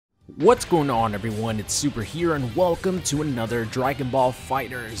What's going on, everyone? It's Super here and welcome to another Dragon Ball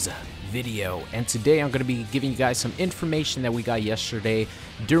FighterZ video. And today I'm going to be giving you guys some information that we got yesterday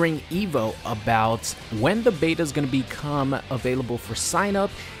during EVO about when the beta is going to become available for sign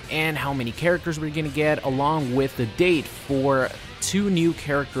up and how many characters we're going to get, along with the date for 2 new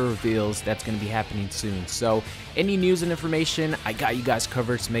character reveals that's going to be happening soon. So any news and information, I got you guys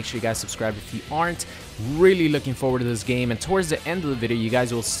covered, so make sure you guys subscribe if you aren't. Really looking forward to this game, and towards the end of the video you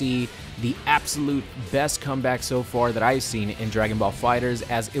guys will see the absolute best comeback so far that I've seen in Dragon Ball FighterZ,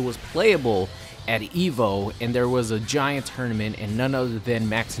 as it was playable at EVO and there was a giant tournament and none other than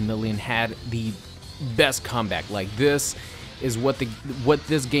Maximilian had the best comeback. Like, this is what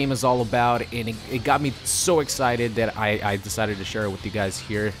this game is all about, and it got me so excited that I decided to share it with you guys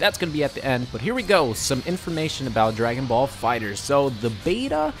here. That's gonna be at the end, but here we go, some information about Dragon Ball FighterZ. So the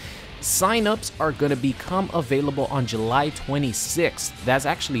beta sign-ups are going to become available on July 26th. That's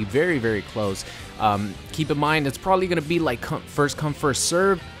actually very, very close. Keep in mind, it's probably going to be like first come, first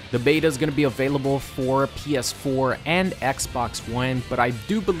serve. The beta is going to be available for PS4 and Xbox One, but I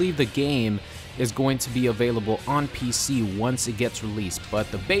do believe the game is going to be available on PC once it gets released. But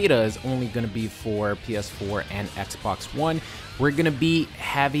the beta is only going to be for PS4 and Xbox One. We're going to be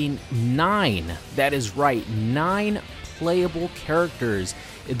having 9, that is right, 9 playable characters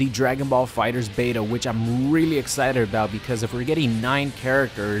in the Dragon Ball FighterZ beta, which I'm really excited about, because if we're getting 9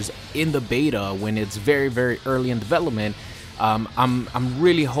 characters in the beta when it's very, very early in development, I'm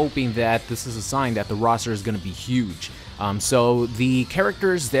really hoping that this is a sign that the roster is going to be huge. So the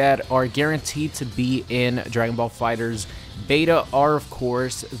characters that are guaranteed to be in Dragon Ball FighterZ beta are, of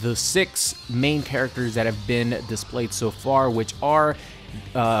course, the 6 main characters that have been displayed so far, which are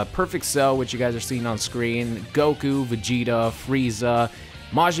Perfect Cell, which you guys are seeing on screen, Goku, Vegeta, Frieza,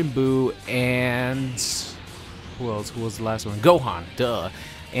 Majin Buu, and who else? Who was the last one? Gohan, duh.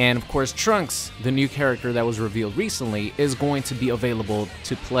 And of course, Trunks, the new character that was revealed recently, is going to be available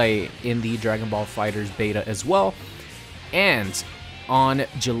to play in the Dragon Ball FighterZ beta as well. And on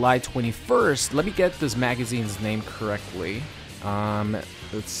July 21st, let me get this magazine's name correctly.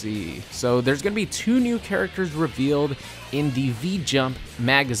 Let's see. So there's going to be 2 new characters revealed in the V-Jump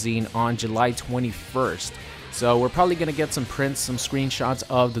magazine on July 21st. So we're probably going to get some prints, some screenshots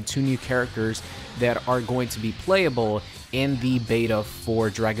of the 2 new characters that are going to be playable in the beta for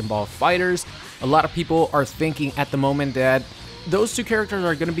Dragon Ball FighterZ. A lot of people are thinking at the moment that those 2 characters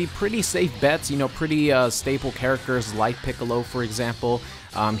are going to be pretty safe bets, you know, pretty staple characters like Piccolo, for example.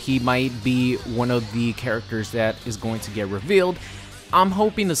 He might be one of the characters that is going to get revealed. I'm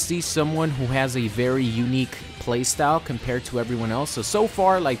hoping to see someone who has a very unique playstyle compared to everyone else. So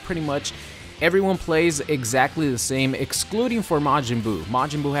far, like, pretty much everyone plays exactly the same, excluding for Majin Buu.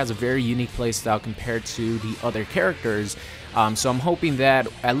 Majin Buu has a very unique playstyle compared to the other characters. So I'm hoping that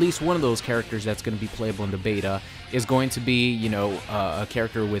at least one of those characters that's going to be playable in the beta is going to be, you know, a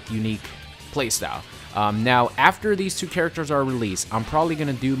character with unique playstyle. Now, after these 2 characters are released, I'm probably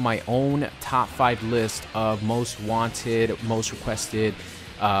going to do my own top 5 list of most wanted, most requested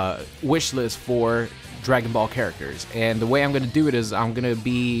wish list for Dragon Ball characters. And the way I'm going to do it is I'm going to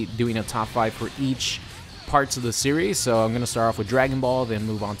be doing a top 5 for each parts of the series. So I'm going to start off with Dragon Ball, then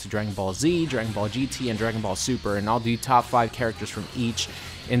move on to Dragon Ball Z, Dragon Ball GT, and Dragon Ball Super. And I'll do top 5 characters from each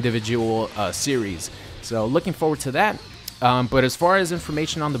individual series. So looking forward to that. But as far as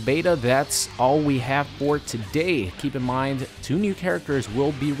information on the beta, that's all we have for today. Keep in mind, 2 new characters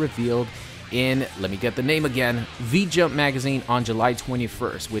will be revealed in, let me get the name again, V-Jump magazine on July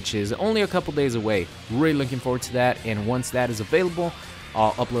 21st, which is only a couple days away. Really looking forward to that, and once that is available,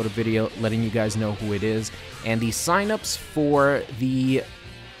 I'll upload a video letting you guys know who it is. And the signups for the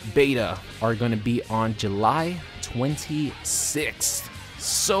beta are going to be on July 26th.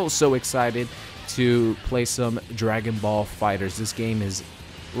 So excited to play some Dragon Ball FighterZ. This game is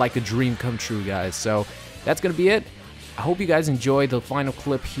like a dream come true, guys. So that's going to be it. I hope you guys enjoyed the final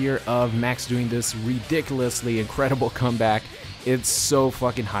clip here of Max doing this ridiculously incredible comeback. It's so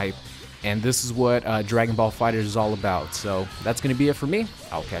fucking hype, and this is what Dragon Ball FighterZ is all about. So that's going to be it for me.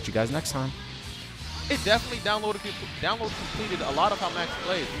 I'll catch you guys next time. It definitely completed a lot of how Max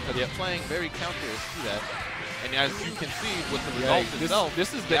plays, because he's playing very counter to that. And as you can see with the results itself,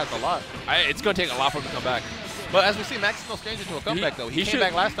 this has a lot. It's going to take a lot for him to come back. But as we see, Max is no stranger to a comeback, though. He came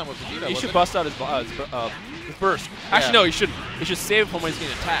back last time with Vegeta. He should bust out his burst. Actually, no, he shouldn't. He should save it for when he's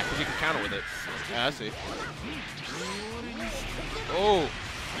getting attacked, because he can counter with it. Yeah, I see. Oh,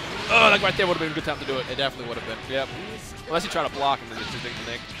 like right there would have been a good time to do it. It definitely would have been. Yep. Unless you try to block and then it's just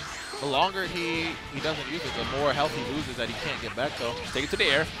the nick. The longer he doesn't use it, the more health he loses that he can't get back, though. Take it to the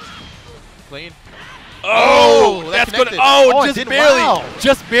air. Clean. Oh, that's good. Oh, just barely. Wow.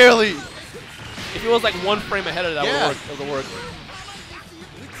 Just barely. If it was like 1 frame ahead of that, would have worked.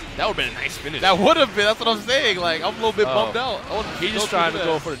 That would have been a nice finish. That would have been. That's what I'm saying. Like, I'm a little bit bummed out. He's just trying to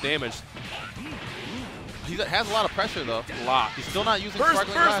go for the damage. He has a lot of pressure, though. A lot. He's still not using sparkling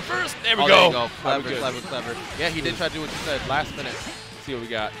glass. First. There we go. go. There you go. Clever. Yeah, he did try to do what you said last minute. Let's see what we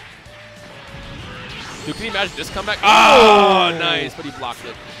got. Dude, can you imagine this comeback? Oh, nice. But he blocked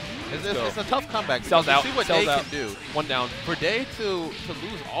it. It's a tough comeback. Sells out. See what Day can do. 1 down. For Day to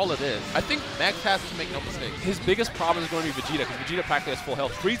lose all of this, I think Max has to make no mistakes. His biggest problem is going to be Vegeta, because Vegeta practically has full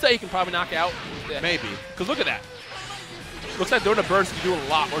health. Frieza he can probably knock out. Maybe. Because look at that. Looks like during the burst you do a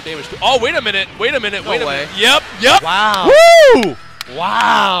lot more damage. Oh, wait a minute. Wait a minute. Yep. Wow. Woo!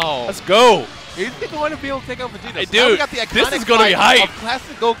 Wow. Let's go. He's going to be able to take out Vegeta. Hey, so dude, we got the this is going to be hype.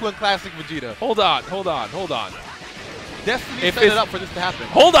 Classic Goku and classic Vegeta. Hold on. Destiny set it up for this to happen.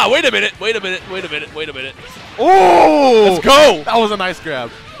 Hold on. Wait a minute. Oh! Let's go. That was a nice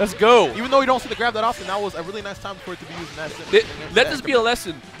grab. Let's go. Even though you don't see the grab that often, that was a really nice time for it to be used in that. Let this be a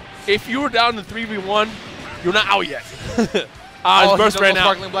lesson. If you were down in 3v1, you're not out yet. His burst ran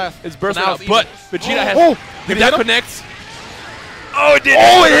out. His burst ran out. But Vegeta has. If that connects. Oh, it did.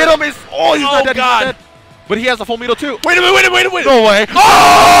 Oh, it hit him. He's not dead. God. He's not dead. But he has a full meter too. Wait a minute. No way.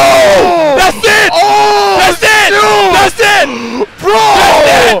 Oh! That's it! Oh! That's it! Dude! That's it!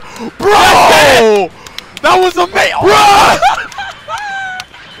 Bro! That was amazing.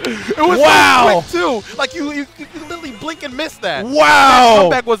 It was wow. so quick too. Like you literally blink and miss that. Wow. That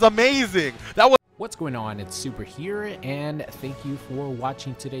comeback was amazing. That was. What's going on? It's Super here, and thank you for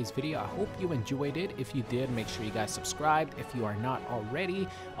watching today's video. I hope you enjoyed it. If you did, make sure you guys subscribed if you are not already.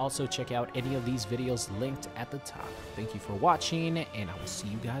 Also, check out any of these videos linked at the top. Thank you for watching, and I will see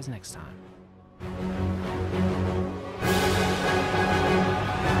you guys next time.